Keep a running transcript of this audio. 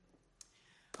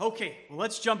Okay, well,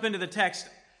 let's jump into the text.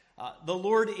 The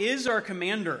Lord is our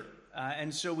commander,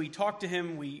 and so we talk to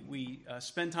him, we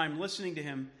spend time listening to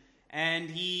him, and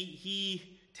he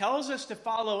tells us to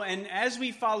follow, and as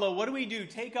we follow, what do?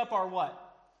 Take up our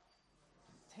what?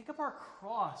 Take up our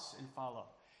cross and follow.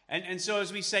 And so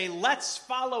as we say, let's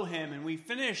follow him, and we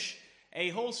finish a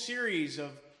whole series of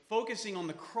focusing on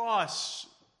the cross,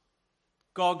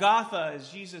 Golgotha, as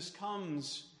Jesus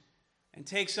comes and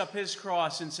takes up his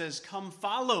cross and says, come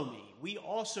follow me. We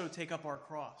also take up our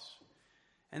cross.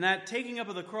 And that taking up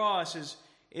of the cross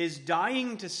is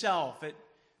dying to self. It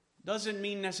doesn't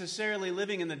mean necessarily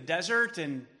living in the desert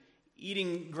and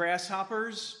eating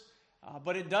grasshoppers,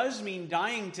 but it does mean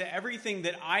dying to everything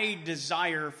that I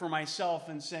desire for myself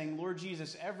and saying, Lord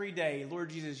Jesus, every day, Lord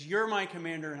Jesus, you're my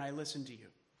commander and I listen to you.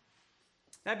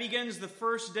 That begins the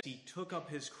first day. He took up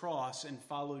his cross and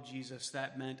followed Jesus.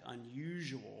 That meant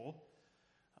unusual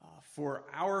for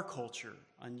our culture,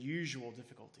 unusual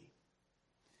difficulty.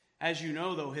 As you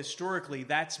know, though, historically,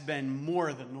 that's been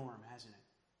more the norm, hasn't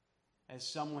it? As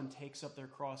someone takes up their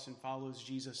cross and follows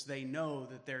Jesus, they know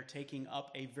that they're taking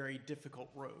up a very difficult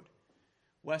road.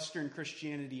 Western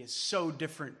Christianity is so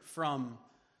different from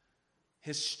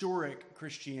historic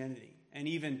Christianity. And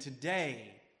even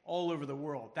today, all over the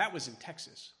world, that was in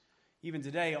Texas. Even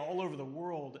today, all over the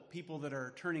world, people that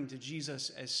are turning to Jesus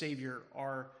as Savior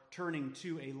are turning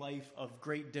to a life of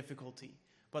great difficulty.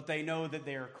 But they know that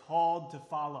they are called to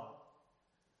follow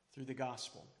through the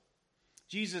gospel.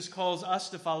 Jesus calls us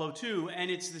to follow too,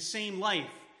 and it's the same life.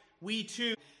 We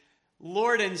too,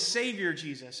 Lord and Savior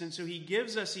Jesus. And so he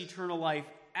gives us eternal life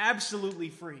absolutely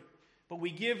free. But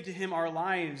we give to him our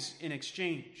lives in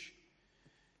exchange.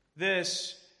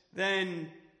 This then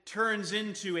turns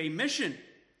into a mission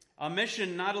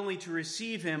not only to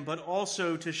receive him, but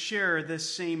also to share this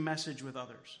same message with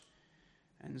others.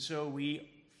 And so we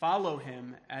follow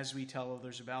him as we tell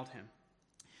others about him.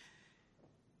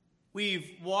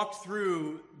 We've walked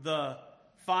through the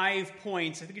 5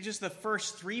 points. I think it's just the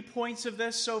first 3 points of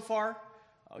this so far.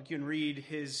 You can read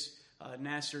his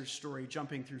Nasser's story,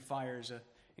 Jumping Through Fires, an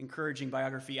encouraging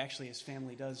biography. Actually, his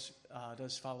family does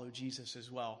follow Jesus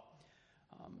as well.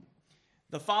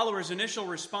 The follower's initial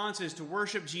response is to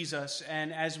worship Jesus,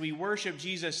 and as we worship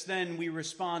Jesus, then we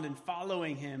respond in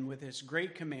following him with his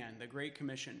great command, the Great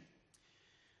Commission.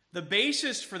 The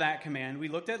basis for that command, we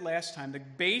looked at last time, the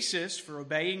basis for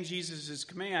obeying Jesus'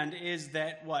 command is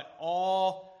that what?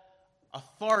 All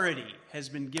authority has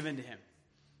been given to him,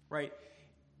 right?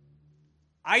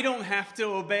 I don't have to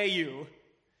obey you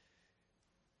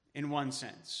in one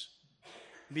sense,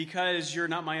 because you're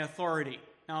not my authority.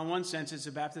 Now, in one sense, it's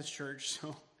a Baptist church,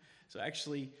 so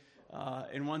actually,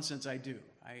 in one sense, I do.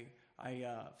 I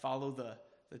follow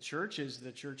the church as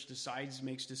the church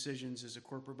makes decisions as a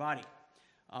corporate body.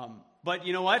 But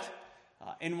you know what?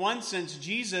 In one sense,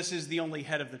 Jesus is the only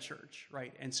head of the church,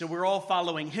 right? And so we're all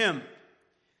following him.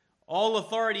 All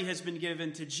authority has been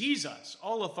given to Jesus,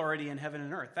 all authority in heaven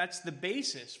and earth. That's the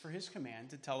basis for his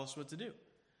command to tell us what to do.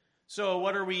 So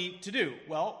what are we to do?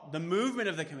 Well, the movement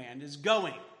of the command is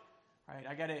going. Right,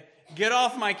 I got to get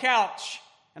off my couch,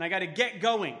 and I got to get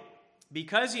going.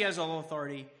 Because he has all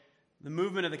authority, the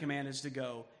movement of the command is to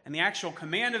go. And the actual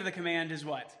command of the command is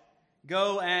what?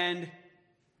 Go and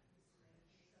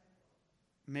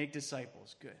make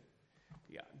disciples. Good.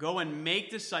 Yeah, go and make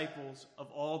disciples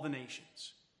of all the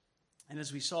nations. And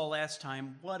as we saw last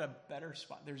time, what a better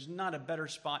spot. There's not a better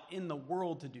spot in the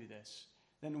world to do this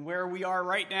than where we are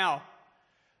right now.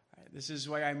 Right, this is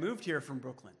why I moved here from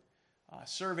Brooklyn.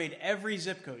 Surveyed every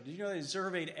zip code. Did you know they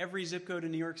surveyed every zip code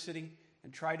in New York City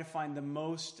and tried to find the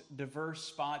most diverse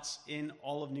spots in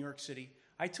all of New York City?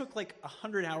 I took like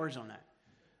 100 hours on that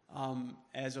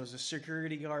as I was a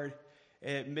security guard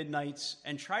at midnights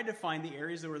and tried to find the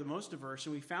areas that were the most diverse.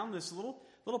 And we found this little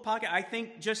pocket, I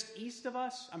think just west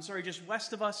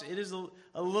of us. It is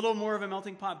a little more of a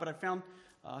melting pot, but I found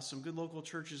some good local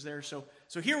churches there. So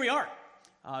here we are.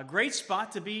 Great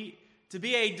spot to be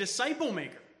a disciple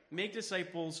maker. Make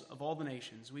disciples of all the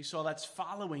nations. We saw that's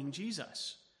following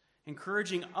Jesus,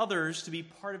 encouraging others to be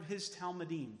part of his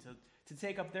Talmudim, to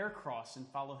take up their cross and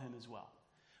follow him as well.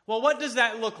 Well, what does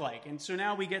that look like? And so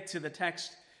now we get to the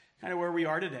text, kind of where we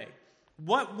are today.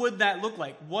 What would that look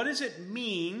like? What does it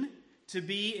mean to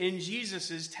be in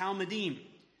Jesus' Talmudim?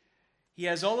 He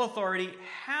has all authority.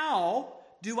 How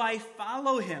do I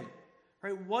follow him?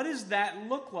 Right? What does that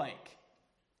look like?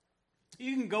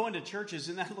 You can go into churches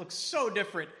and that looks so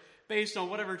different based on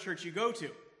whatever church you go to.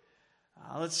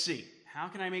 Let's see. How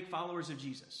can I make followers of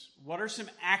Jesus? What are some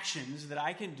actions that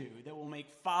I can do that will make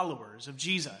followers of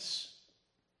Jesus?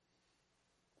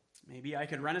 Maybe I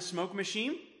could rent a smoke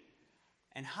machine.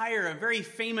 and hire a very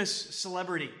famous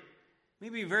celebrity,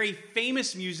 maybe a very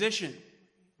famous musician,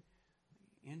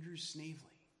 Andrew Snavely,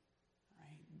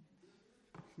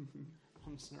 right?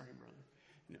 I'm sorry, brother.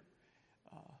 No.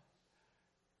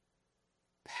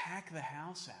 Pack the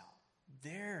house out.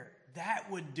 There, that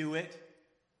would do it.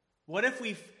 What if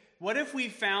we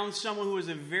found someone who was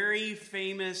a very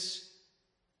famous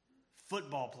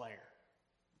football player?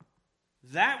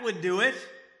 That would do it.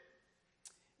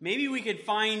 Maybe we could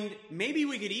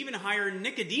even hire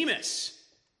Nicodemus,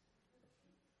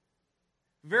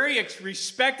 very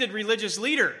respected religious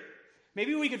leader.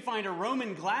 Maybe we could find a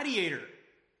Roman gladiator.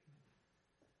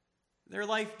 Their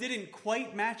life didn't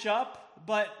quite match up,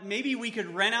 but maybe we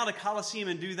could rent out a Colosseum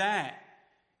and do that.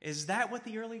 Is that what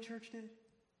the early church did?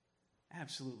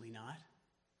 Absolutely not.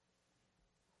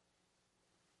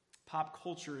 Pop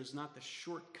culture is not the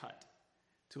shortcut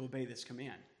to obey this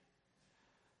command.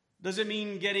 Does it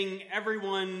mean getting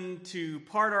everyone to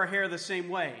part our hair the same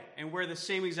way and wear the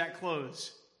same exact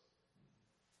clothes?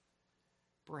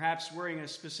 Perhaps wearing a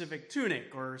specific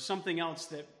tunic or something else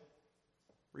that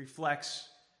reflects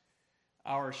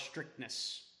our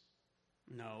strictness?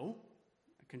 No.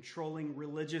 Controlling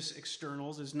religious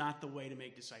externals is not the way to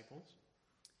make disciples.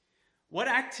 What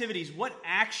activities, what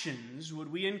actions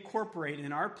would we incorporate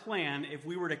in our plan if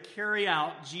we were to carry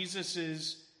out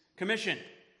Jesus' commission?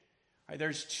 All right,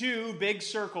 there's two big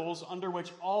circles under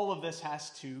which all of this has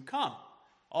to come.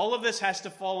 All of this has to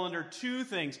fall under two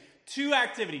things, two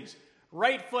activities,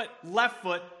 right foot, left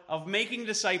foot, of making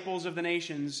disciples of the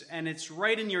nations, and it's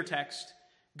right in your text.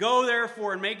 Go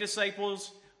therefore and make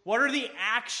disciples. What are the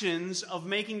actions of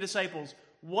making disciples?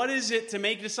 What is it to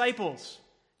make disciples?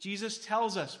 Jesus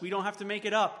tells us we don't have to make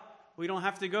it up. We don't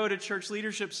have to go to church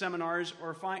leadership seminars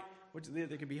or find, which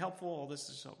they could be helpful. All this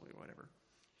is helpful, whatever.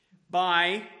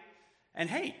 And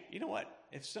hey, you know what?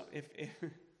 If a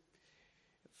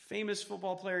famous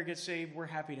football player gets saved, we're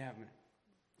happy to have him.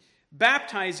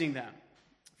 Baptizing them,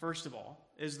 first of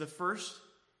all, is the first,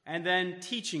 and then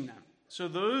teaching them. So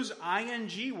those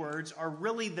ing words are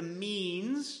really the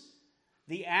means,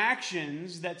 the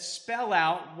actions that spell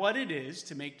out what it is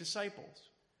to make disciples.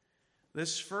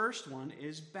 This first one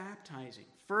is baptizing.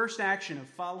 First action of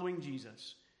following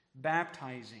Jesus,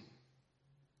 baptizing.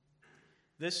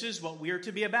 This is what we are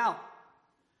to be about.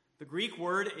 The Greek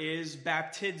word is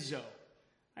baptizo.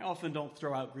 I often don't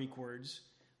throw out Greek words,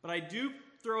 but I do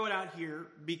throw it out here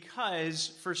because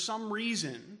for some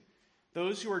reason,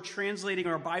 those who are translating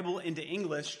our Bible into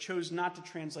English chose not to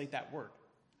translate that word.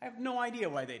 I have no idea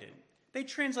why they didn't. They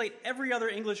translate every other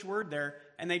English word there,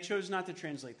 and they chose not to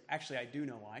translate. Actually, I do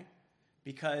know why.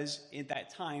 Because at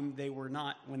that time, they were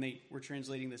not, when they were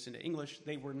translating this into English,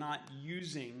 they were not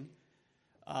using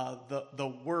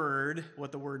the word,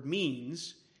 what the word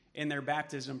means, in their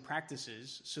baptism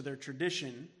practices. So their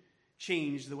tradition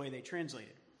changed the way they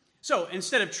translated. So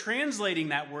instead of translating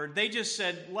that word, they just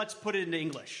said, let's put it into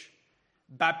English.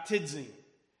 Baptizing.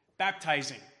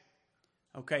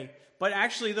 Okay? But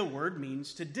actually the word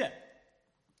means to dip.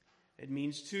 It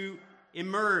means to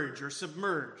emerge or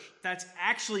submerge. That's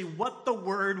actually what the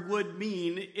word would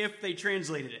mean if they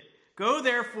translated it. Go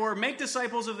therefore, make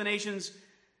disciples of the nations,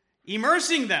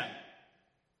 immersing them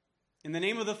in the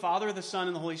name of the Father, the Son,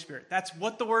 and the Holy Spirit. That's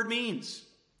what the word means.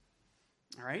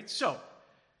 All right? So,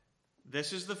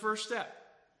 this is the first step.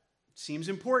 It seems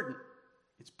important.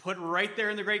 It's put right there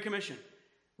in the Great Commission.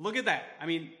 Look at that. I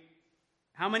mean,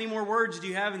 how many more words do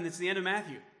you have? And it's the end of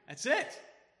Matthew. That's it.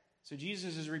 So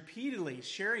Jesus is repeatedly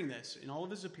sharing this in all of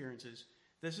his appearances.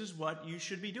 This is what you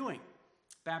should be doing,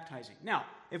 baptizing. Now,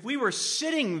 if we were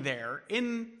sitting there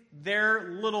in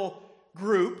their little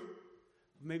group,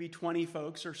 maybe 20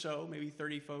 folks or so, maybe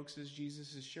 30 folks as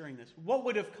Jesus is sharing this, what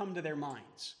would have come to their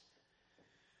minds?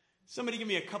 Somebody give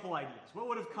me a couple ideas. What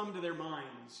would have come to their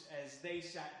minds as they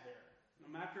sat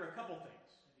there? After a couple things.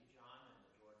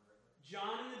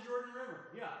 John in the Jordan River,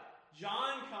 yeah.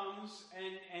 John comes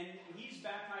and he's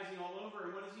baptizing all over,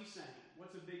 and what is he saying?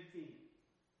 What's a big theme?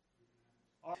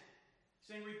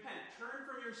 Saying, repent, turn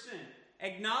from your sin.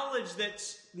 Acknowledge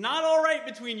that's not all right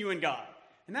between you and God.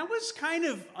 And that was kind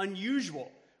of unusual,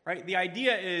 right? The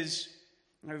idea is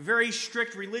a very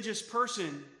strict religious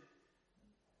person.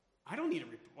 I need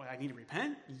to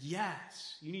repent?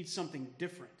 Yes, you need something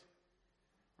different.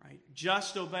 Right?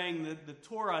 Just obeying the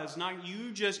Torah is not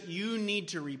you need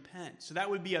to repent. So that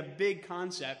would be a big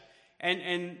concept.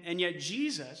 And yet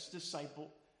Jesus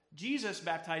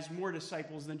baptized more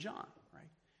disciples than John, right?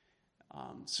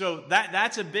 So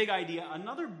that's a big idea.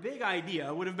 Another big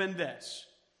idea would have been this.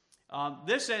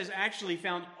 This is actually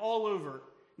found all over.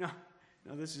 No,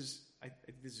 this is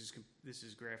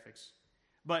graphics.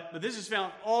 But this is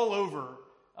found all over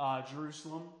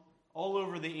Jerusalem, all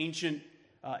over the ancient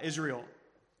Israel.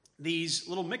 These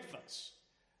little mikvahs.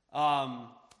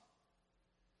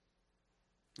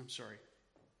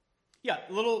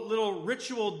 Little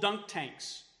ritual dunk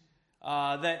tanks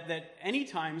that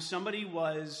anytime somebody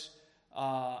was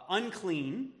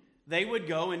unclean, they would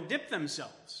go and dip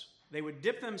themselves. They would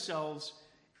dip themselves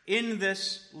in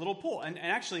this little pool. And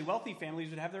actually, wealthy families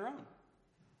would have their own.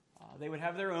 They would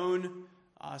have their own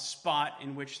spot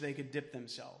in which they could dip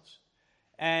themselves.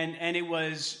 And it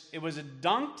was a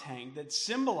dunk tank that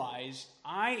symbolized,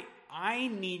 I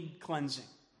need cleansing.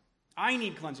 I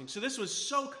need cleansing. So this was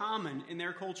so common in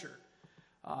their culture.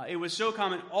 It was so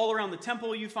common all around the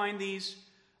temple you find these.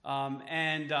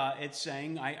 And it's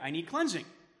saying, I need cleansing.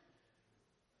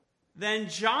 Then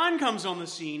John comes on the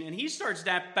scene and he starts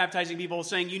baptizing people,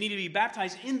 saying, you need to be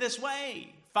baptized in this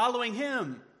way, following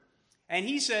him. And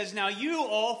he says, now you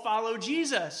all follow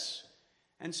Jesus.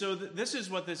 And so this is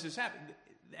what this is happening.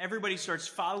 Everybody starts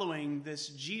following this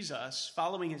Jesus,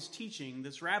 following his teaching,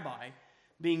 this rabbi,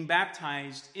 being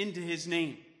baptized into his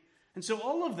name. And so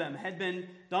all of them had been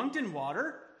dunked in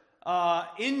water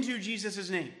into Jesus'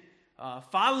 name,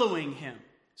 following him,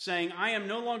 saying, I am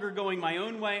no longer going my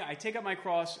own way. I take up my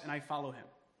cross and I follow him.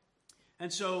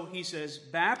 And so he says,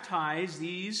 baptize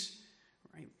these,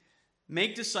 right?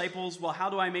 Make disciples. Well, how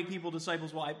do I make people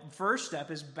disciples? Well, first step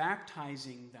is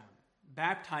baptizing them.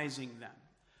 Baptizing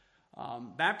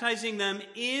them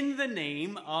in the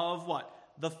name of what?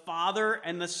 The Father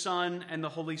and the Son and the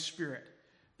Holy Spirit.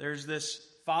 There's this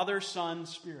Father, Son,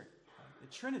 Spirit, the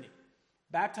Trinity.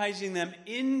 Baptizing them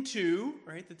into,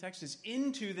 right, the text is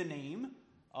into the name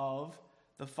of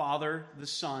the Father, the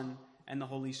Son, and the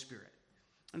Holy Spirit.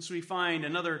 And so we find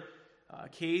another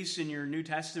case in your New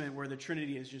Testament where the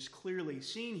Trinity is just clearly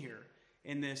seen here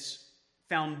in this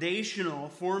foundational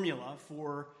formula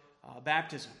for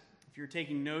baptism. If you're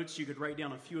taking notes, you could write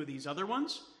down a few of these other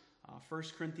ones. 1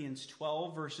 Corinthians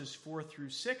 12, verses 4 through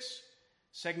 6,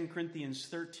 2 Corinthians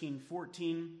 13,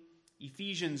 14,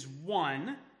 Ephesians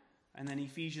 1, and then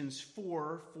Ephesians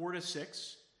 4, 4 to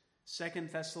 6, 2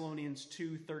 Thessalonians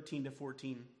 2, 13 to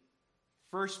 14,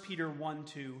 1 Peter 1,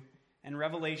 2, and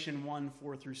Revelation 1,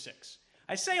 4 through 6.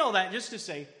 I say all that just to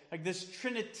say, like this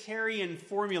Trinitarian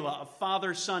formula of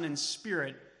Father, Son, and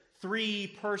Spirit,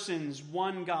 3 persons,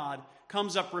 1 God,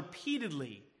 comes up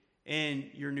repeatedly in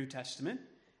your New Testament.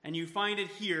 And you find it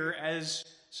here as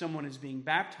someone is being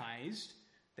baptized.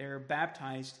 They're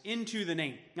baptized into the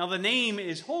name. Now, the name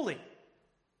is holy.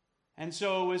 And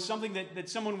so it was something that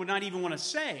someone would not even want to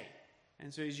say.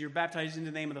 And so as you're baptized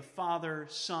into the name of the Father,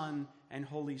 Son, and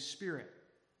Holy Spirit.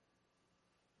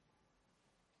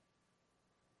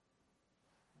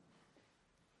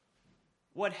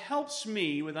 What helps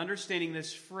me with understanding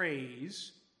this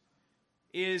phrase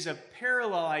is a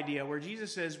parallel idea where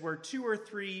Jesus says, where 2 or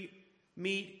 3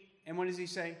 meet, and what does he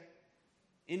say?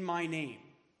 In my name,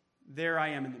 there I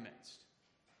am in the midst.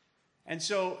 And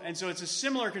so it's a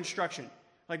similar construction.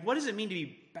 Like, what does it mean to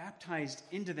be baptized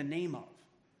into the name of?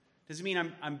 Does it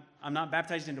mean I'm not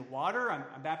baptized into water?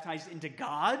 I'm baptized into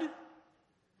God?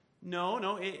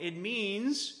 No. It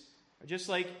means, just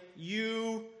like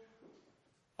you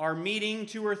are meeting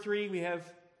 2 or 3, we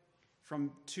have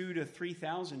from 2 to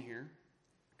 3,000 here,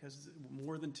 because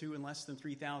more than 2 and less than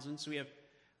 3,000. So we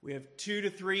have 2 to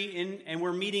 3 in, and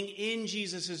we're meeting in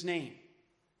Jesus' name.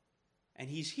 And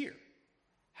he's here.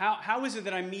 How is it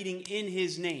that I'm meeting in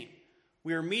his name?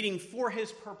 We are meeting for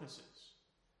his purposes.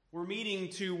 We're meeting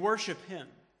to worship him.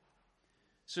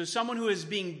 So someone who is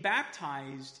being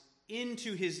baptized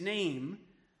into his name,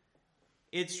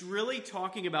 it's really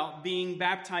talking about being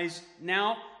baptized.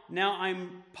 Now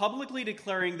I'm publicly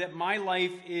declaring that my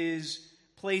life is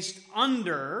placed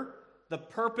under the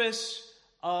purpose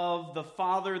of the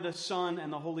Father, the Son,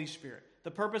 and the Holy Spirit.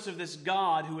 The purpose of this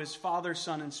God who is Father,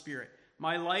 Son, and Spirit.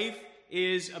 My life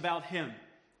is about him.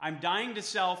 I'm dying to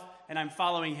self and I'm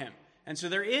following him. And so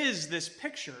there is this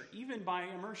picture, even by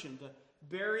immersion,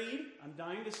 buried, I'm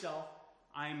dying to self,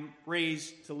 I'm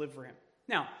raised to live for him.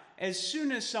 Now, as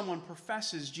soon as someone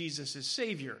professes Jesus as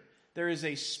Savior, there is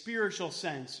a spiritual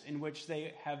sense in which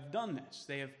they have done this.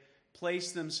 They have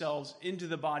placed themselves into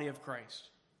the body of Christ.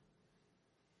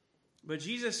 But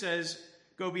Jesus says,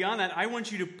 go beyond that. I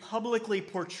want you to publicly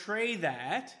portray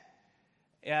that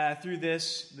through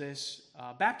this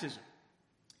baptism.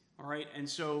 All right, and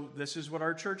so this is what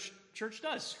our church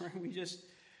does. Right? We just,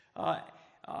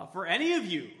 for any of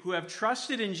you who have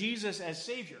trusted in Jesus as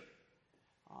Savior,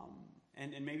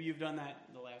 and maybe you've done that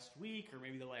the last week, or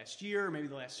maybe the last year, or maybe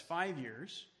the last 5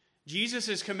 years, Jesus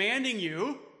is commanding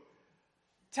you,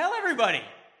 tell everybody,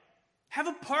 have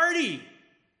a party,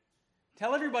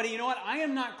 Tell everybody, you know what? I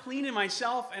am not clean in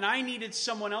myself, and I needed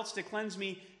someone else to cleanse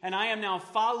me, and I am now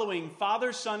following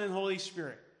Father, Son, and Holy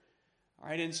Spirit. All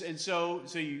right, and so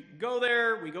you go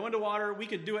there. We go into water. We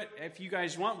could do it if you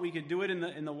guys want. We could do it in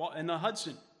the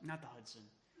Hudson, not the Hudson.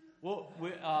 Well,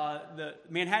 the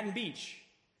Manhattan Beach.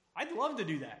 I'd love to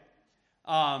do that.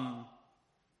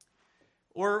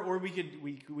 Or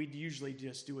we'd usually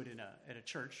just do it at a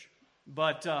church,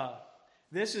 but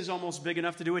this is almost big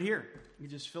enough to do it here. You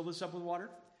just fill this up with water.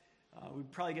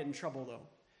 We'd probably get in trouble though.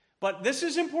 But this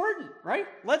is important, right?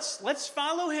 Let's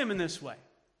follow him in this way.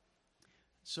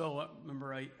 So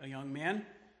remember a young man,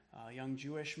 a young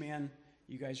Jewish man.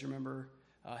 You guys remember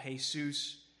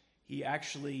Jesus? He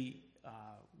actually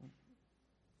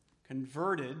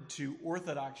converted to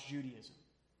Orthodox Judaism.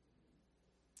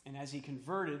 And as he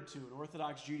converted to an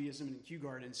Orthodox Judaism in Kew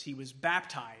Gardens, he was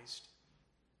baptized.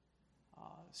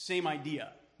 Same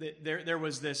idea. There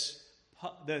was this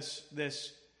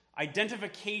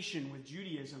identification with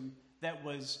Judaism that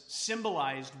was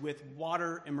symbolized with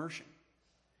water immersion.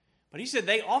 But he said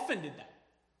they often did that.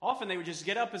 Often they would just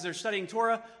get up as they're studying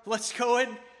Torah, let's go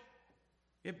and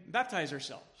baptize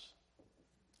ourselves.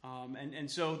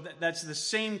 And so that's the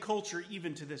same culture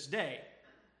even to this day.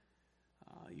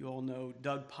 You all know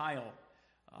Doug Pyle.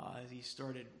 He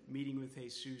started meeting with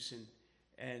Jesus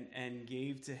and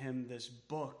gave to him this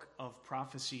book of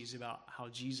prophecies about how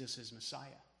Jesus is Messiah.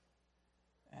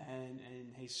 And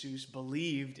Jesus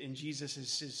believed in Jesus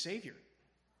as his Savior.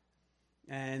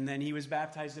 And then he was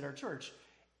baptized at our church.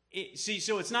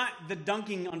 So it's not the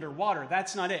dunking underwater.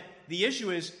 That's not it. The issue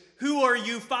is, who are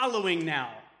you following now?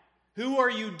 Who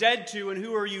are you dead to and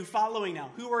who are you following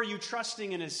now? Who are you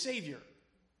trusting in as Savior?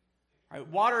 All right,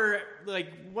 water,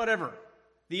 like whatever.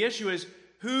 The issue is,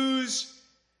 whose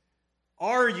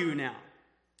are you now?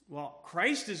 Well,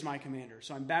 Christ is my commander,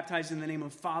 so I'm baptized in the name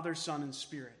of Father, Son, and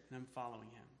Spirit, and I'm following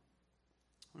him.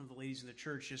 One of the ladies in the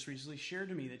church just recently shared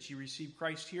to me that she received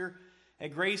Christ here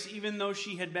at Grace, even though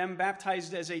she had been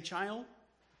baptized as a child.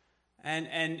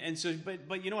 And so,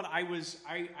 but you know what?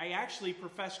 I actually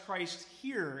professed Christ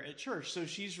here at church, so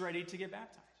she's ready to get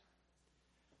baptized.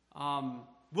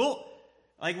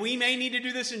 We may need to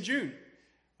do this in June.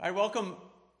 I welcome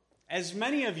as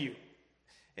many of you.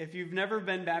 If you've never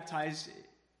been baptized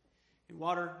in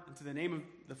water into the name of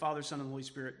the Father, Son, and Holy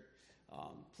Spirit,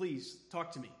 please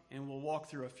talk to me, and we'll walk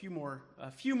through a few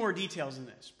more details in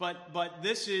this. But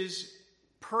this is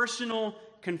personal,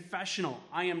 confessional.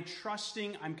 I am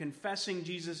trusting, I'm confessing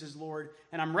Jesus is Lord,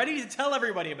 and I'm ready to tell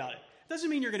everybody about it. It doesn't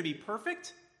mean you're going to be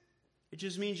perfect. It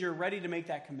just means you're ready to make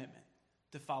that commitment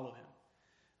to follow him.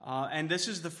 And this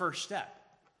is the first step.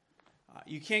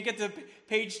 You can't get to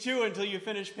page 2 until you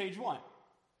finish page 1.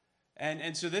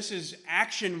 And so this is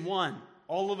action 1.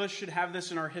 All of us should have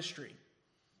this in our history.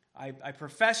 I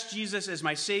profess Jesus as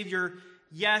my Savior,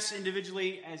 yes,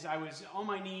 individually, as I was on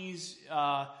my knees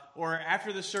or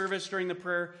after the service during the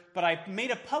prayer, but I made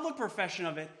a public profession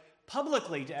of it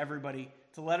publicly to everybody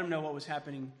to let them know what was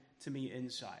happening to me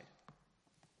inside.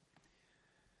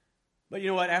 But you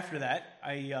know what? After that,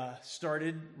 I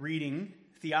started reading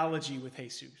theology with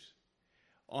Jesus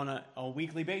on a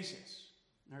weekly basis.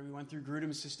 We went through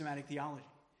Grudem's systematic theology.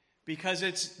 Because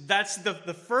that's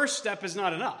the first step is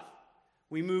not enough.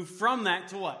 We move from that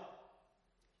to what?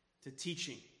 To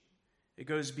teaching. It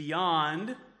goes beyond.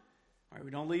 All right,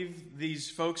 we don't leave these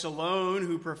folks alone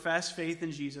who profess faith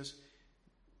in Jesus,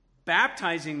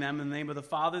 baptizing them in the name of the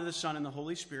Father, the Son, and the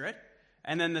Holy Spirit.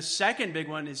 And then the second big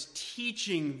one is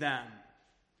teaching them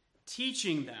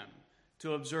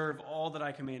to observe all that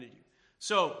I commanded you.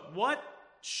 So what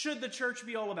should the church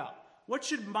be all about? What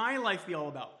should my life be all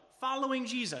about? Following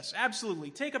Jesus, absolutely.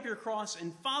 Take up your cross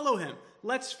and follow him.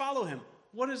 Let's follow him.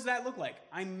 What does that look like?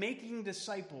 I'm making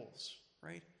disciples,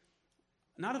 right?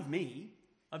 Not of me,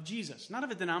 of Jesus. Not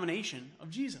of a denomination, of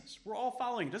Jesus. We're all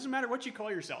following. It doesn't matter what you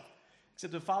call yourself,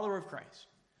 except a follower of Christ.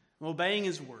 I'm obeying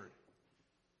his word.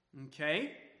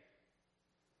 Okay?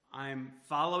 I'm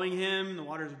following him, the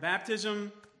waters of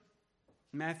baptism,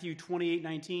 Matthew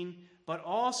 28:19. But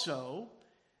also,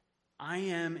 I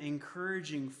am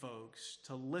encouraging folks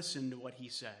to listen to what he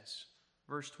says.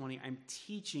 Verse 20, I'm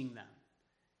teaching them.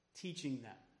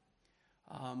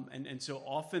 And so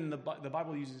often the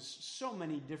Bible uses so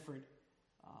many different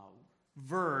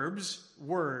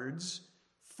words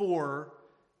for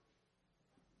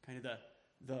kind of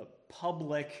the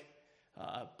public,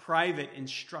 private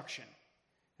instruction.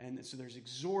 And so there's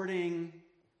exhorting,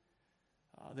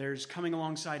 there's coming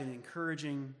alongside and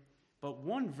encouraging. But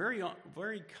one very,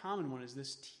 very common one is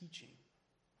this teaching.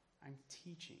 I'm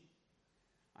teaching.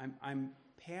 I'm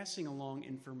passing along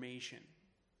information.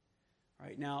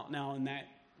 Right now in that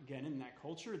again, in that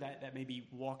culture, that may be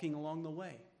walking along the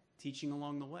way, teaching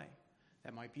along the way.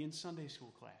 That might be in Sunday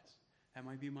school class. That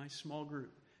might be my small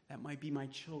group. That might be my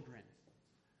children.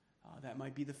 That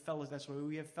might be the fellows. That's why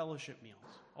we have fellowship meals.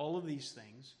 All of these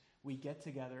things, we get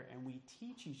together and we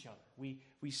teach each other.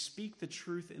 We speak the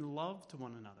truth in love to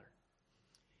one another.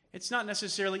 It's not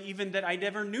necessarily even that I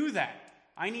never knew that.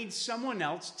 I need someone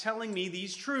else telling me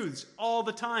these truths all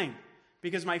the time,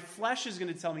 because my flesh is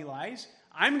going to tell me lies.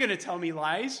 I'm going to tell me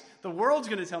lies. The world's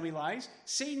going to tell me lies.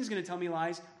 Satan's going to tell me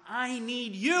lies. I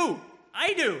need you.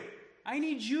 I do. I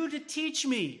need you to teach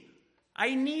me.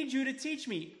 I need you to teach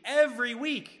me every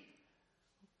week.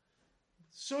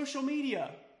 Social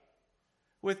media,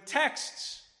 with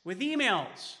texts, with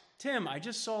emails. Tim, I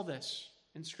just saw this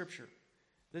in Scripture.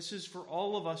 This is for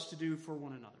all of us to do for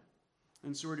one another.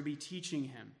 And so we're to be teaching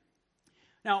him.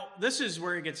 Now, this is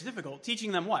where it gets difficult.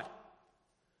 Teaching them what?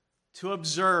 To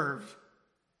observe,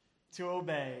 to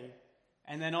obey,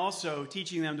 and then also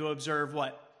teaching them to observe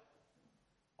what?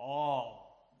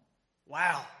 All.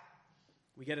 Wow.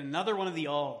 We get another one of the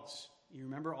alls. You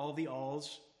remember all the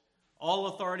alls? All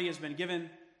authority has been given.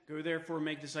 Go therefore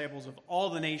make disciples of all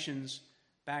the nations,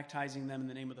 baptizing them in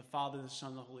the name of the Father, the Son,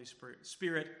 and the Holy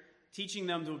Spirit, teaching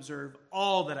them to observe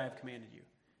all that I have commanded you.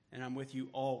 And I'm with you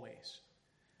always.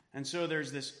 And so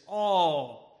there's this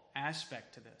all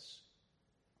aspect to this.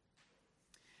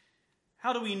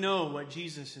 How do we know what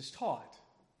Jesus has taught?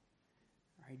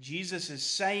 All right, Jesus is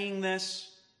saying this.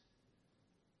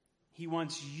 He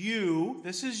wants you,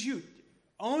 this is you,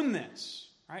 own this.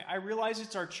 Right? I realize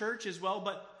it's our church as well,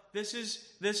 but this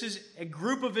is a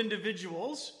group of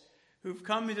individuals who've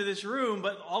come into this room,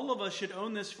 but all of us should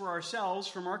own this for ourselves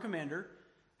from our commander.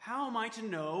 How am I to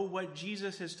know what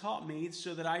Jesus has taught me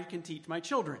so that I can teach my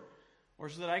children, or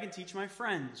so that I can teach my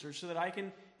friends, or so that I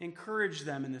can encourage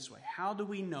them in this way? How do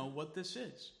we know what this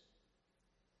is?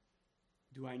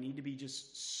 Do I need to be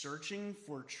just searching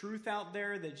for truth out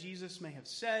there that Jesus may have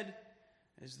said?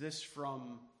 Is this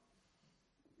from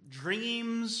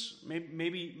dreams?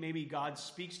 Maybe God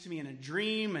speaks to me in a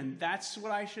dream and that's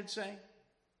what I should say?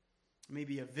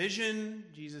 Maybe a vision.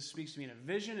 Jesus speaks to me in a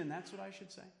vision and that's what I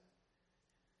should say?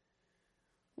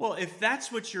 Well, if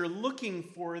that's what you're looking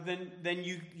for, then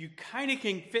you kind of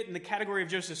can fit in the category of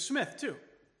Joseph Smith too.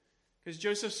 Because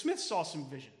Joseph Smith saw some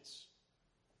visions.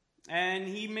 And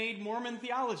he made Mormon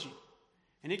theology.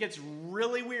 And it gets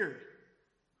really weird.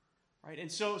 Right?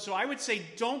 And so I would say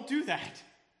don't do that.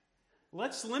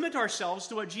 Let's limit ourselves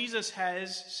to what Jesus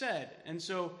has said. And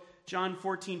so John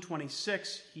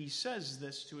 14:26, he says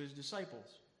this to his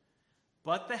disciples.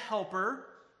 But the Helper,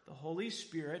 the Holy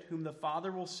Spirit, whom the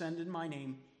Father will send in my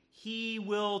name, he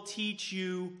will teach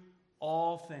you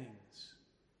all things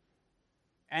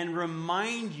and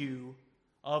remind you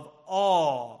of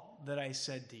all that I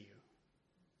said to you.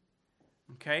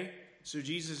 Okay? So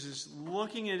Jesus is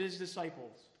looking at his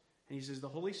disciples and he says, the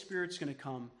Holy Spirit's going to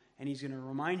come and he's going to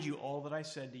remind you all that I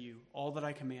said to you, all that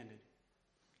I commanded.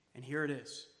 And here it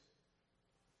is.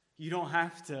 You don't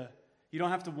have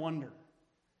to wonder.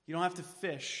 You don't have to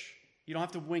fish. You don't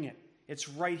have to wing it. It's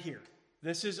right here.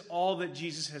 This is all that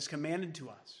Jesus has commanded to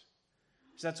us.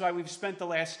 So that's why we've spent the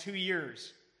last 2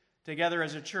 years together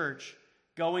as a church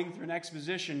going through an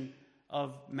exposition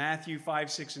of Matthew 5,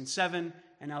 6, and 7,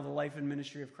 and now the life and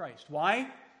ministry of Christ. Why?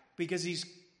 Because he's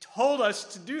told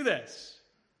us to do this.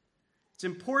 It's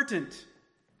important.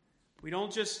 We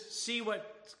don't just see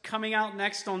what's coming out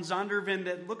next on Zondervan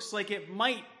that looks like it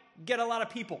might get a lot of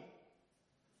people,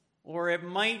 or it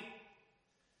might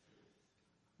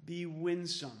be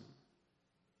winsome.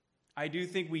 I do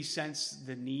think we sense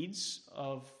the needs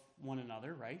of one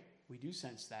another, right? We do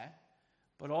sense that.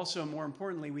 But also, more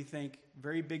importantly, we think,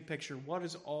 very big picture, what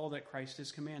is all that Christ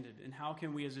has commanded? And how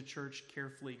can we as a church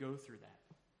carefully go through that?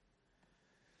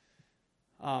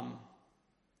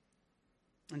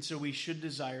 And so we should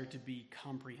desire to be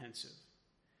comprehensive.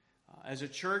 As a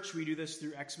church, we do this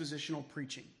through expositional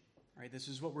preaching. Right? This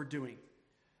is what we're doing.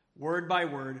 Word by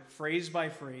word, phrase by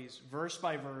phrase, verse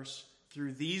by verse,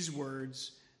 through these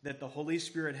words that the Holy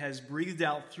Spirit has breathed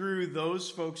out through those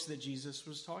folks that Jesus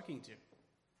was talking to.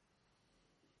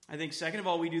 I think, second of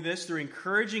all, we do this through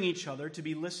encouraging each other to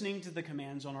be listening to the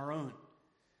commands on our own.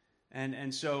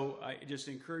 And so I just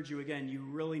encourage you again, you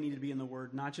really need to be in the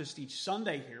Word, not just each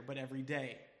Sunday here, but every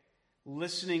day.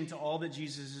 Listening to all that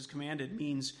Jesus has commanded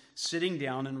means sitting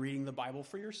down and reading the Bible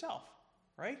for yourself,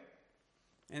 right?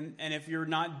 And if you're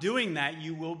not doing that,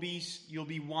 you'll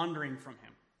be wandering from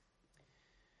him.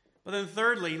 But then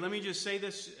thirdly, let me just say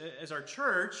this, as our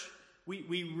church,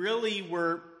 we really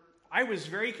were, I was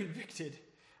very convicted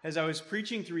as I was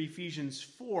preaching through Ephesians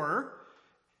 4,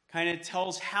 kind of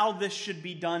tells how this should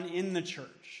be done in the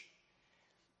church.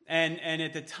 And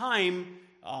at the time,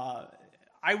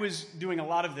 I was doing a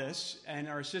lot of this, and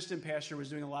our assistant pastor was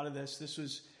doing a lot of this. This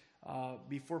was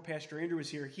before Pastor Andrew was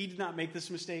here. He did not make this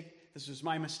mistake. This was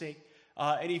my mistake.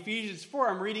 In Ephesians 4,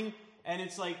 I'm reading, and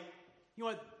it's like, you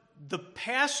know what? The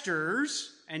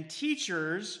pastors and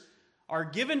teachers are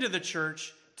given to the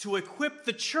church to equip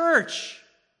the church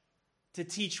to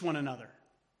teach one another.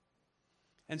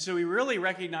 And so we really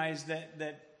recognize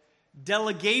that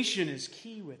delegation is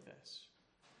key with this.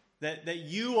 That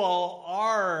you all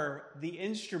are the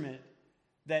instrument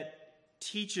that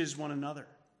teaches one another.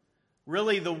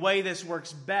 Really, the way this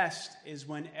works best is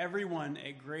when everyone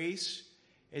at Grace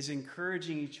is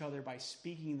encouraging each other by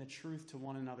speaking the truth to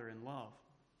one another in love.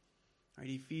 Right,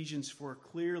 Ephesians 4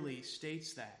 clearly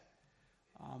states that.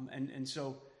 And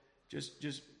so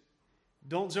just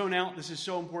don't zone out. This is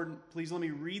so important. Please let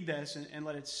me read this and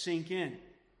let it sink in.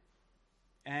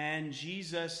 And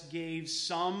Jesus gave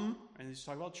some, and let's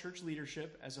talk about church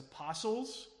leadership, as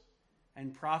apostles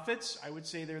and prophets. I would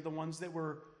say they're the ones that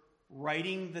were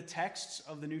writing the texts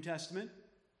of the New Testament.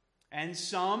 And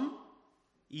some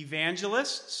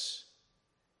evangelists,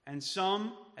 and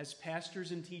some as pastors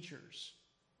and teachers.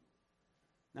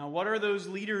 Now, what are those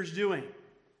leaders doing?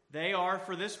 They are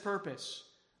for this purpose,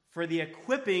 for the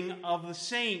equipping of the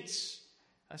saints.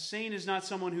 A saint is not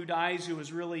someone who dies who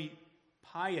is really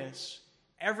pious.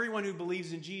 Everyone who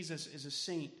believes in Jesus is a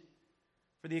saint.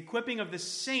 For the equipping of the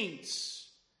saints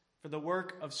for the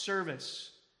work of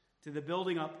service to the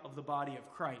building up of the body of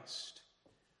Christ,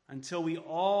 until we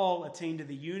all attain to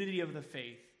the unity of the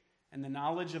faith and the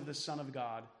knowledge of the Son of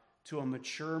God, to a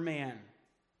mature man.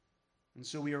 And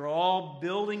so we are all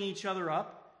building each other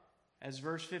up, as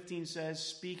verse 15 says,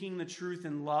 speaking the truth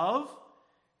in love,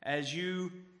 as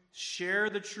you share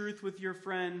the truth with your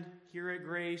friend here at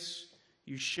Grace,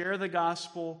 you share the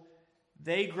gospel,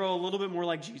 they grow a little bit more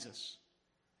like Jesus.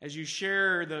 As you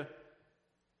share the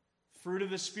fruit of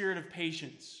the Spirit of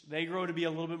patience, they grow to be a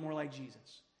little bit more like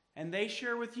Jesus. And they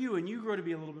share with you, and you grow to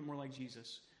be a little bit more like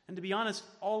Jesus. And to be honest,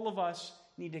 all of us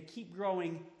need to keep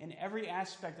growing in every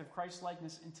aspect of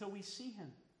Christ-likeness until we see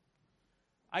him.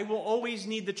 I will always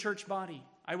need the church body.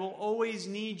 I will always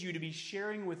need you to be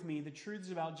sharing with me the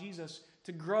truths about Jesus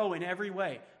to grow in every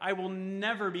way. I will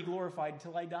never be glorified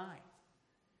until I die.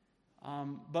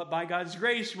 But by God's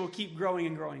grace, we'll keep growing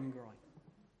and growing and growing.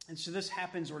 And so this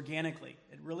happens organically.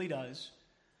 It really does.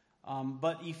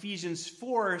 But Ephesians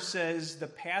 4 says the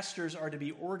pastors are to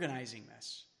be organizing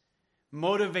this,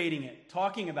 motivating it,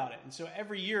 talking about it. And so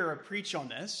every year I preach on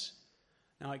this.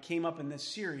 Now it came up in this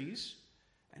series,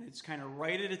 and it's kind of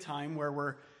right at a time where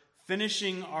we're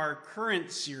finishing our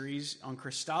current series on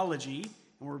Christology,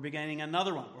 and we're beginning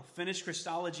another one. We'll finish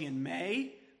Christology in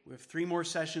May. We have 3 more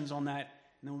sessions on that,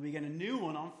 and then we'll begin a new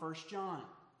one on 1 John.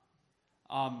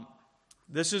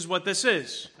 This is what this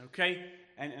is, okay?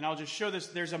 And I'll just show this.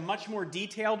 There's a much more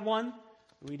detailed one.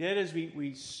 What we did is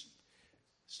we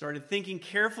started thinking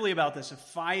carefully about this. A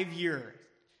 5-year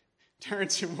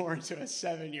turns more into a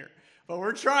 7-year. But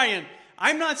we're trying.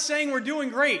 I'm not saying we're doing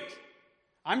great.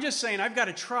 I'm just saying I've got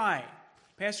to try.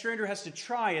 Pastor Andrew has to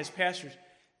try as pastors.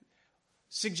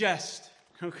 Suggest,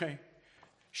 okay?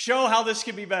 Show how this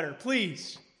can be better,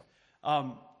 please.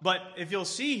 But if you'll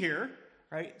see here,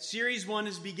 right, Series 1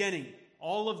 is beginning.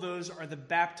 All of those are the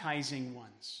baptizing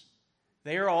ones.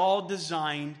 They are all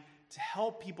designed to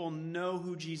help people know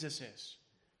who Jesus is.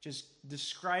 Just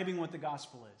describing what the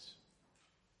gospel is.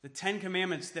 The 10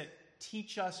 Commandments that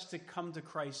teach us to come to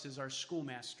Christ as our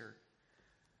schoolmaster.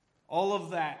 All of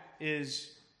that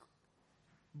is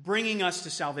bringing us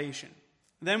to salvation.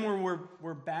 Then when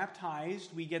we're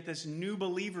baptized, we get this new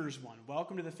believers one.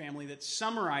 Welcome to the family that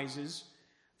summarizes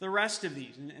the rest of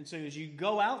these. And so as you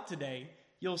go out today,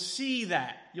 you'll see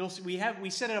that. We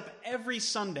set it up every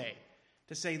Sunday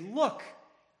to say, look,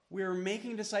 we're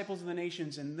making disciples of the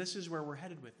nations, and this is where we're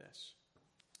headed with this.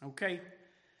 Okay?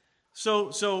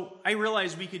 So I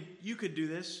realize you could do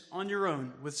this on your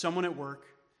own with someone at work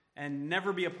and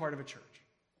never be a part of a church.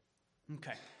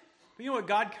 Okay. But you know what?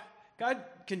 God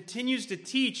continues to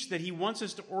teach that he wants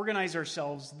us to organize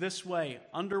ourselves this way,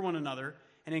 under one another,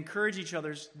 and encourage each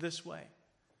other this way.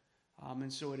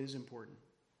 And so it is important.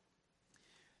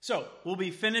 So we'll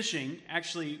be finishing.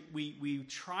 Actually, we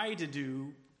try to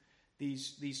do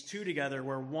these 2 together,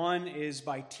 where one is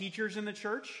by teachers in the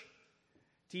church,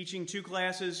 teaching 2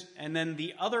 classes, and then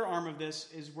the other arm of this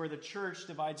is where the church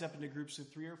divides up into groups of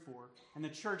 3 or 4, and the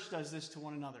church does this to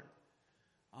one another.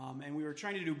 And we were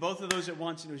trying to do both of those at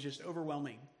once, and it was just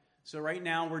overwhelming. So right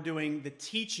now we're doing the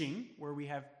teaching, where we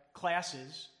have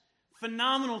classes,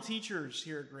 Phenomenal teachers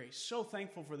here at Grace. So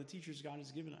thankful for the teachers God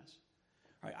has given us.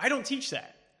 All right, I don't teach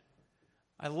that.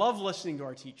 I love listening to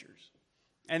our teachers.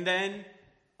 And then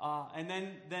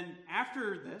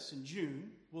after this, in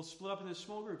June, we'll split up into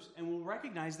small groups, and we'll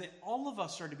recognize that all of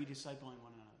us are to be discipling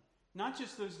one another, not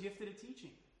just those gifted at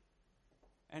teaching.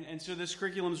 And so this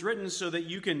curriculum is written so that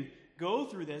you can go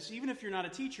through this, even if you're not a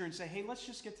teacher, and say, hey, let's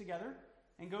just get together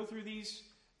and go through this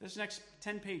next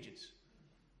 10 pages.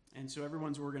 And so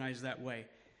everyone's organized that way.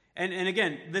 And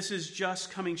again, this is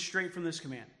just coming straight from this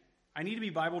command. I need to be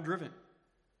Bible-driven.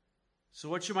 So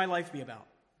what should my life be about?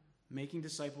 Making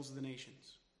disciples of the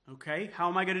nations. Okay, how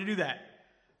am I going to do that?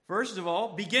 First of all,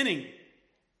 beginning.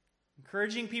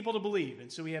 Encouraging people to believe. And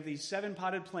so we have these 7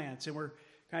 potted plants, and we're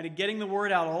kind of getting the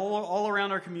word out all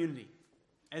around our community.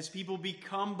 As people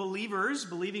become believers,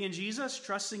 believing in Jesus,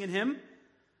 trusting in Him,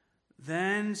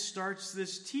 then starts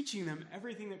this teaching them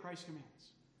everything that Christ commands.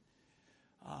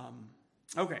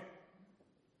 Okay.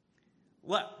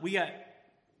 We got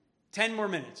 10 more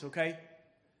minutes, okay?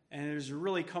 And there's a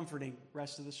really comforting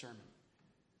rest of the sermon.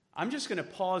 I'm just going to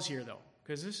pause here, though,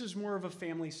 because this is more of a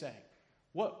family setting.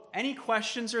 Any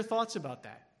questions or thoughts about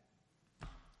that?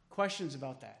 Questions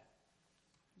about that?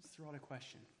 Let's throw out a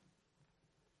question.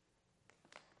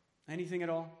 Anything at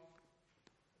all?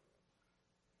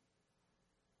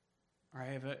 All right,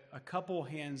 I have a couple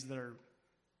hands that are...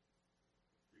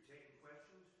 You're taking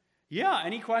questions? Yeah,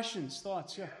 any questions,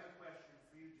 thoughts? Yeah. I have a question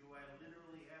for you. Do I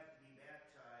literally have to be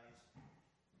baptized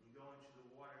and go into the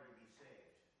water to be saved?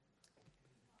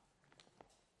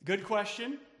 Good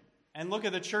question. And look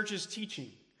at the church's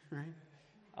teaching, right?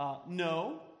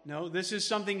 No, this is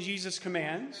something Jesus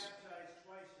commands. I was baptized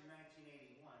twice in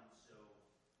 1981, so...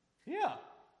 Yeah.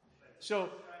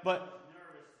 But I was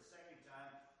nervous. The second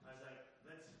time, I was like,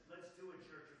 let's do it,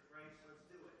 Church of Christ. Let's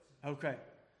do it. Okay.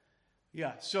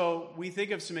 Yeah, so we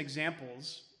think of some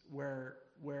examples where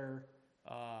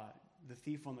the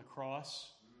thief on the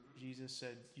cross, Jesus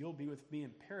said, you'll be with me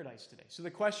in paradise today. So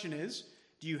the question is,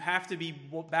 do you have to be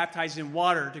baptized in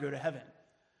water to go to heaven?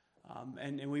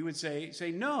 And we would say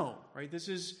no, right? This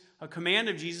is a command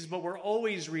of Jesus, but we're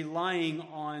always relying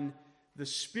on the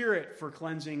Spirit for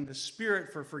cleansing, the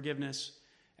Spirit for forgiveness.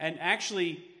 And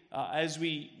actually, as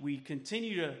we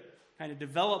continue to kind of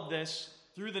develop this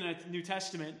through the New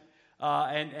Testament,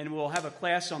 and we'll have a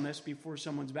class on this before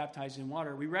someone's baptized in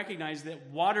water, we recognize that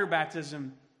water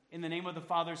baptism in the name of the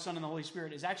Father, Son, and the Holy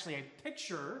Spirit is actually a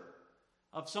picture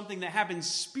of something that happens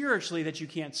spiritually that you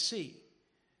can't see.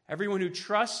 Everyone who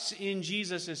trusts in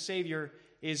Jesus as Savior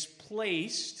is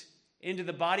placed into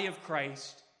the body of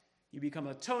Christ. You become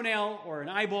a toenail or an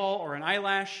eyeball or an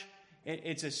eyelash.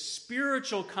 It's a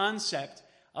spiritual concept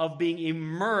of being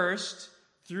immersed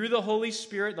through the Holy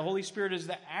Spirit. The Holy Spirit is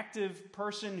the active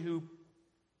person who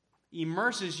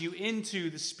immerses you into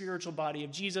the spiritual body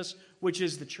of Jesus, which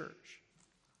is the church.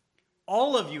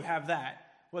 All of you have that,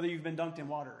 whether you've been dunked in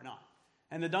water or not.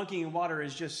 And the dunking in water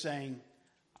is just saying,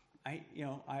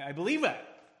 I believe that,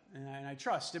 and I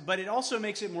trust it. But it also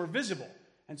makes it more visible.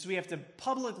 And so we have to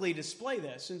publicly display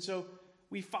this. And so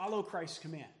we follow Christ's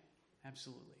command.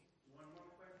 Absolutely. One more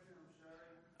question,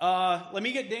 I'm sorry. Let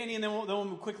me get Danny, and then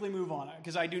we'll quickly move on,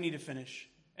 because I do need to finish.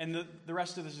 And the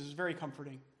rest of this is very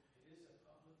comforting. It is a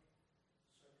public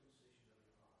circumcision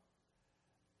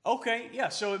of the heart. Okay, yeah,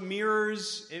 so it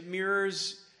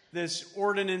mirrors this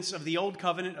ordinance of the Old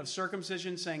Covenant of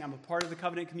circumcision, saying I'm a part of the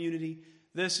covenant community.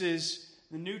 This is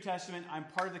the New Testament. I'm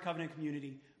part of the covenant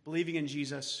community, believing in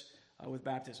Jesus with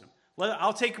baptism.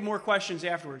 I'll take more questions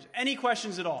afterwards. Any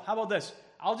questions at all? How about this?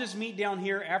 I'll just meet down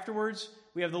here afterwards.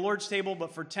 We have the Lord's table,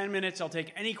 but for 10 minutes, I'll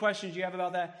take any questions you have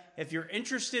about that. If you're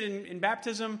interested in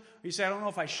baptism, or you say, I don't know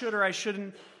if I should or I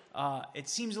shouldn't, it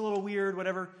seems a little weird,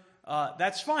 whatever,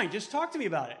 that's fine. Just talk to me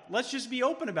about it. Let's just be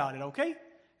open about it, okay?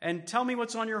 And tell me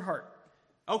what's on your heart.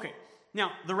 Okay,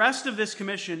 now, the rest of this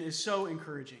commission is so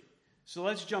encouraging. So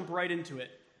let's jump right into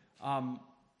it.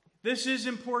 This is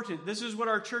important. This is what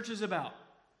our church is about.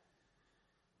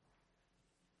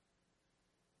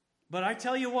 But I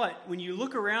tell you what, when you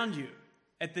look around you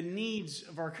at the needs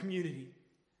of our community,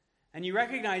 and you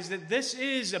recognize that this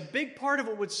is a big part of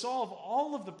what would solve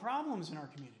all of the problems in our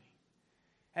community,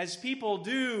 as people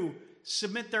do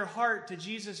submit their heart to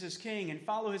Jesus as King and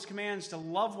follow His commands to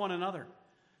love one another,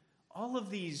 all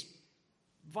of these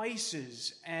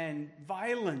vices and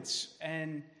violence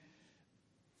and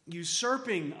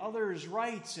usurping others'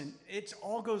 rights, and it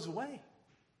all goes away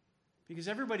because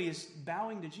everybody is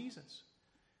bowing to Jesus.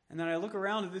 And then I look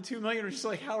around at the 2 million and I'm just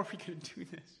like, how are we going to do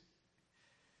this?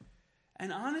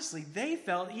 And honestly, they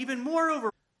felt even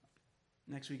more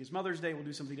Next week is Mother's Day. We'll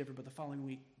do something different, but the following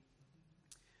week.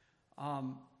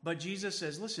 But Jesus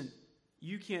says, listen,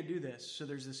 you can't do this, so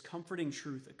there's this comforting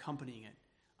truth accompanying it.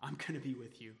 I'm going to be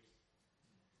with you.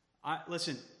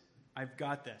 Listen, I've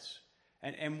got this.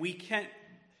 And we can't,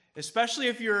 especially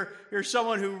if you're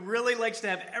someone who really likes to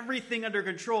have everything under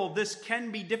control, this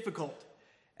can be difficult.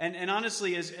 And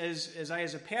honestly, as I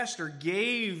as a pastor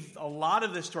gave a lot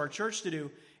of this to our church to do,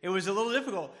 it was a little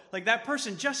difficult. Like, that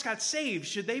person just got saved.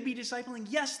 Should they be discipling?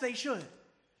 Yes, they should.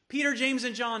 Peter, James,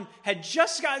 and John had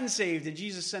just gotten saved, and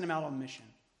Jesus sent them out on mission.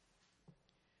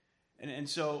 And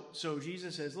so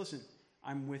Jesus says, listen,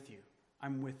 I'm with you.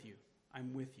 I'm with you.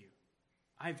 I'm with you.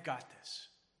 I've got this.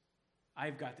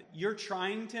 I've got it. You're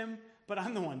trying, Tim, but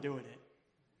I'm the one doing it.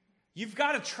 You've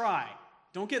got to try.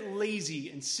 Don't get lazy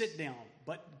and sit down.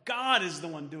 But God is the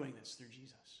one doing this through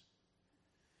Jesus.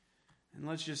 And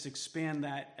let's just expand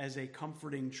that as a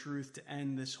comforting truth to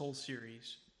end this whole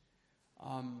series.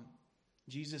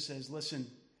 Jesus says, listen,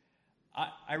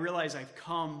 I realize I've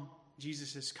come.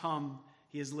 Jesus has come.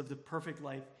 He has lived a perfect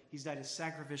life. He's died a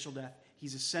sacrificial death.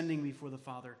 He's ascending before the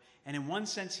Father. And in one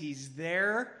sense, he's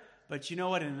there. But you know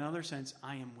what? In another sense,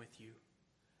 I am with you.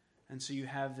 And so you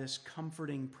have this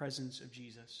comforting presence of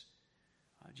Jesus.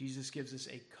 Jesus gives us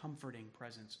a comforting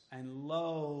presence. And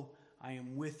lo, I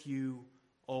am with you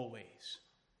always.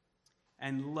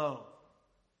 And lo.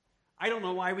 I don't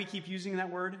know why we keep using that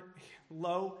word.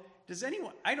 Lo. Does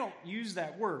anyone? I don't use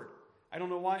that word. I don't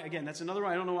know why. Again, that's another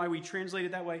one. I don't know why we translate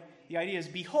it that way. The idea is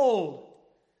behold,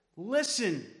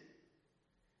 listen.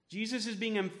 Jesus is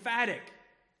being emphatic.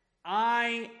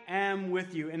 I am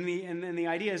with you. And the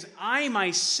idea is I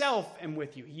myself am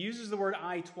with you. He uses the word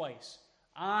I twice.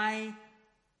 I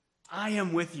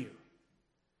am with you.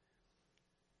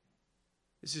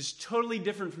 This is totally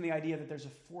different from the idea that there's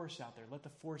a force out there. Let the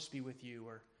force be with you.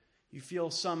 Or you feel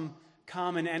some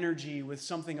common energy with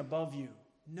something above you.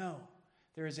 No.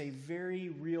 There is a very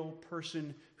real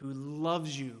person who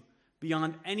loves you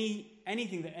beyond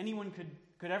anything that anyone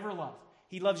could ever love.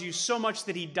 He loves you so much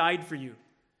that he died for you.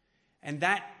 And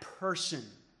that person,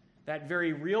 that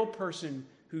very real person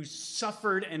who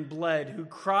suffered and bled, who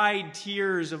cried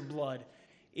tears of blood,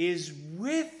 is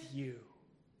with you.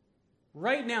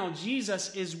 Right now,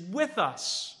 Jesus is with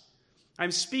us.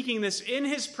 I'm speaking this in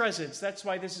his presence. That's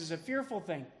why this is a fearful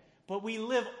thing. But we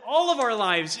live all of our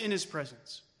lives in his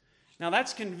presence. Now,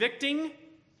 that's convicting,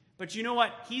 but you know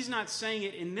what? He's not saying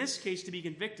it in this case to be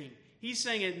convicting. He's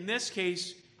saying it in this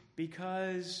case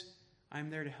because I'm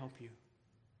there to help you.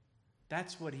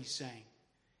 That's what he's saying.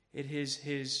 It is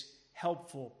his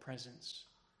helpful presence.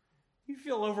 You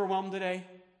feel overwhelmed today?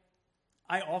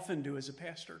 I often do as a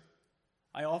pastor.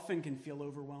 I often can feel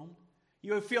overwhelmed.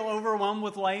 You feel overwhelmed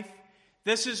with life?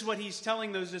 This is what he's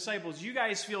telling those disciples. You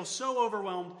guys feel so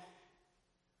overwhelmed.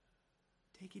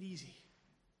 Take it easy.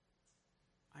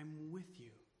 I'm with you.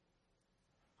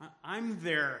 I'm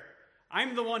there.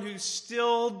 I'm the one who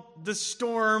stilled the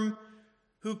storm,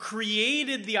 who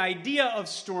created the idea of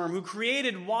storm, who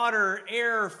created water,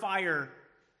 air, fire.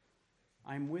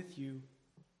 I'm with you.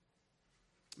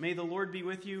 May the Lord be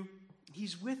with you.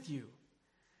 He's with you.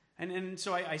 And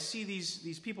so I see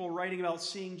these people writing about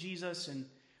seeing Jesus,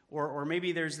 or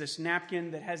maybe there's this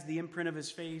napkin that has the imprint of his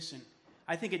face, and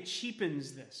I think it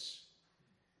cheapens this.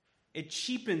 It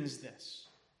cheapens this.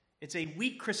 It's a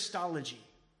weak Christology.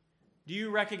 Do you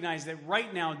recognize that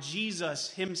right now Jesus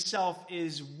himself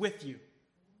is with you?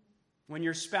 When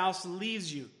your spouse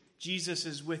leaves you, Jesus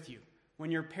is with you. When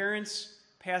your parents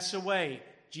pass away,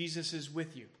 Jesus is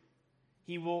with you.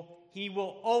 He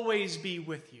will always be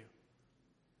with you.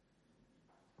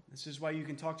 This is why you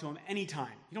can talk to him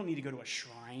anytime. You don't need to go to a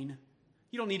shrine.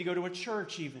 You don't need to go to a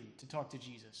church even to talk to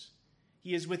Jesus.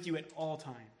 He is with you at all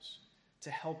times to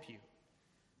help you,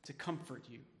 to comfort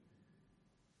you,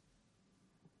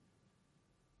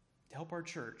 to help our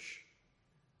church.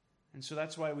 And so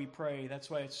that's why we pray. That's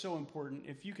why it's so important.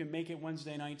 If you can make it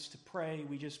Wednesday nights to pray,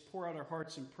 we just pour out our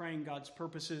hearts in praying God's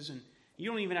purposes. And you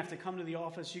don't even have to come to the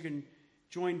office. You can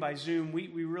join by Zoom. We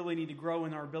really need to grow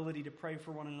in our ability to pray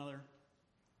for one another.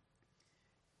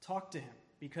 Talk to him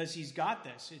because he's got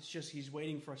this. It's just he's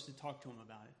waiting for us to talk to him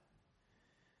about it.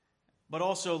 But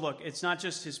also, look, it's not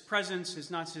just his presence. It's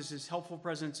not just his helpful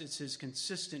presence. It's his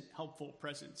consistent, helpful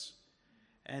presence.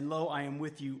 And lo, I am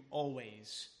with you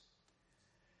always.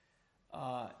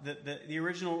 The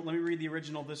original, let me read the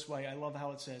original this way. I love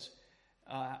how it says,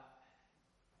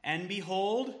 and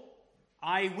behold,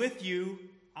 I with you,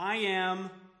 I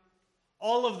am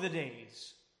all of the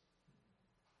days.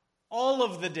 All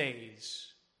of the days.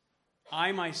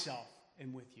 I myself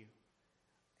am with you.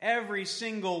 Every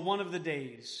single one of the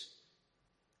days.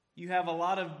 You have a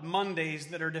lot of Mondays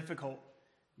that are difficult.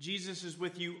 Jesus is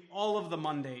with you all of the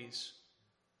Mondays.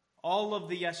 All of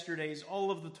the yesterdays,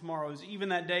 all of the tomorrows, even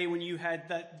that day when you had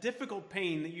that difficult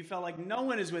pain that you felt like no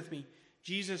one is with me,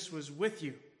 Jesus was with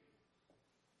you.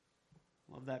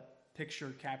 Love that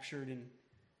picture captured in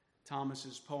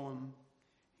Thomas's poem.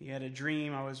 He had a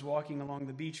dream. I was walking along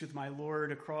the beach with my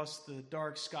Lord. Across the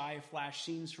dark sky flashed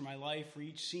scenes from my life. For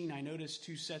each scene, I noticed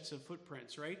two sets of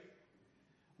footprints, right?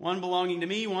 One belonging to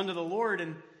me, one to the Lord.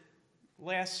 And the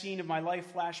last scene of my life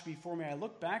flashed before me. I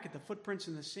looked back at the footprints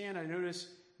in the sand. I noticed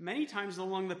many times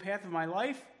along the path of my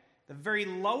life, the very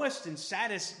lowest and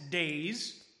saddest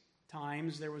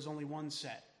times, there was only one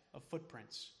set of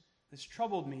footprints. This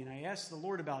troubled me, and I asked the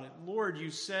Lord about it. Lord,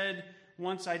 you said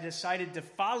once I decided to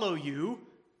follow you,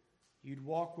 you'd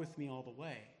walk with me all the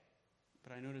way.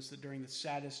 But I noticed that during the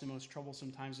saddest and most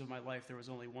troublesome times of my life, there was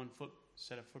only one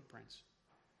set of footprints.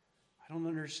 I don't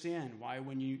understand why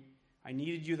when I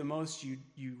needed you the most,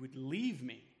 you would leave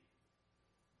me.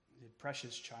 He said,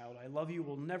 precious child, I love you,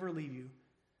 will never leave you.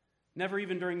 Never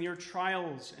even during your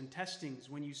trials and testings,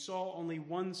 when you saw only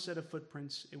one set of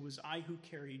footprints, it was I who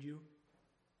carried you.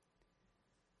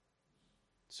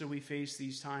 So we face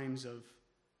these times of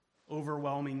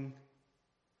overwhelming,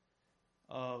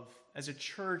 as a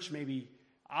church, maybe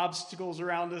obstacles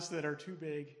around us that are too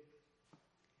big.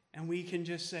 And we can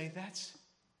just say, that's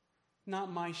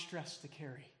not my stress to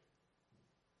carry.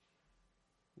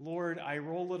 Lord, I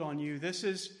roll it on you.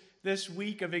 This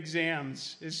week of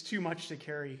exams is too much to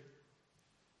carry.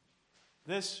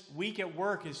 This week at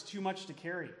work is too much to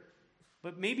carry.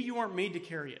 But maybe you weren't made to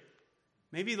carry it.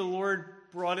 Maybe the Lord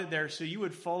brought it there so you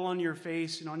would fall on your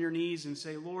face and on your knees and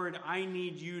say, Lord, I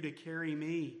need you to carry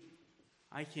me.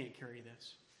 I can't carry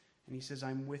this. And he says,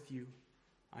 I'm with you.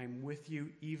 I'm with you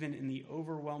even in the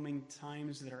overwhelming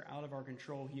times that are out of our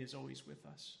control. He is always with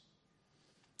us.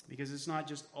 Because it's not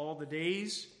just all the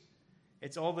days,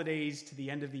 it's all the days to the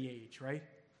end of the age, right?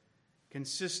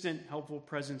 Consistent, helpful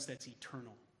presence that's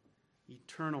eternal.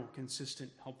 Eternal,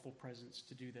 consistent, helpful presence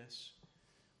to do this.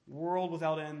 World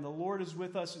without end. The Lord is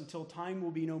with us until time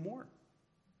will be no more.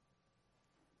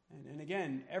 And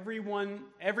again,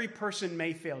 every person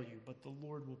may fail you, but the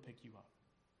Lord will pick you up.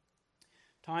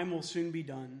 Time will soon be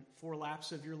done. 4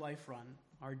 laps of your life run.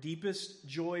 Our deepest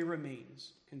joy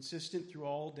remains, consistent through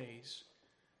all days.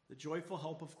 The joyful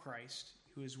help of Christ,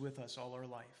 who is with us all our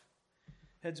life.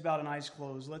 Heads bowed and eyes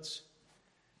closed. Let's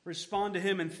respond to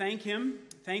him and thank him.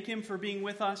 Thank him for being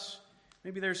with us.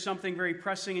 Maybe there's something very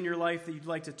pressing in your life that you'd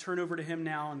like to turn over to him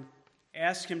now and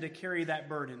ask him to carry that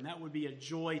burden. That would be a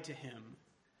joy to him.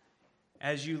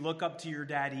 As you look up to your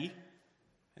daddy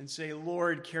and say,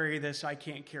 Lord, carry this, I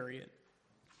can't carry it.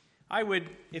 I would,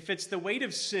 if it's the weight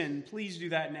of sin, please do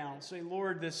that now. Say,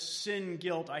 Lord, this sin,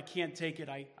 guilt, I can't take it.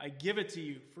 I give it to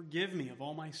you. Forgive me of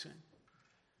all my sin.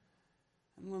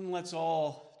 And then let's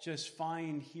all just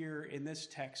find here in this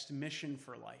text mission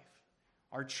for life.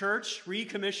 Our church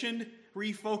recommissioned,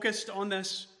 refocused on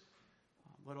this,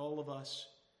 but all of us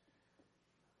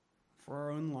for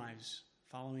our own lives,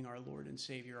 following our Lord and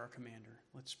Savior, our commander.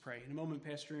 Let's pray. In a moment,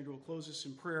 Pastor Andrew will close us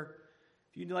in prayer.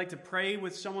 If you'd like to pray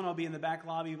with someone, I'll be in the back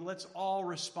lobby. But let's all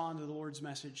respond to the Lord's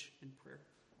message in prayer.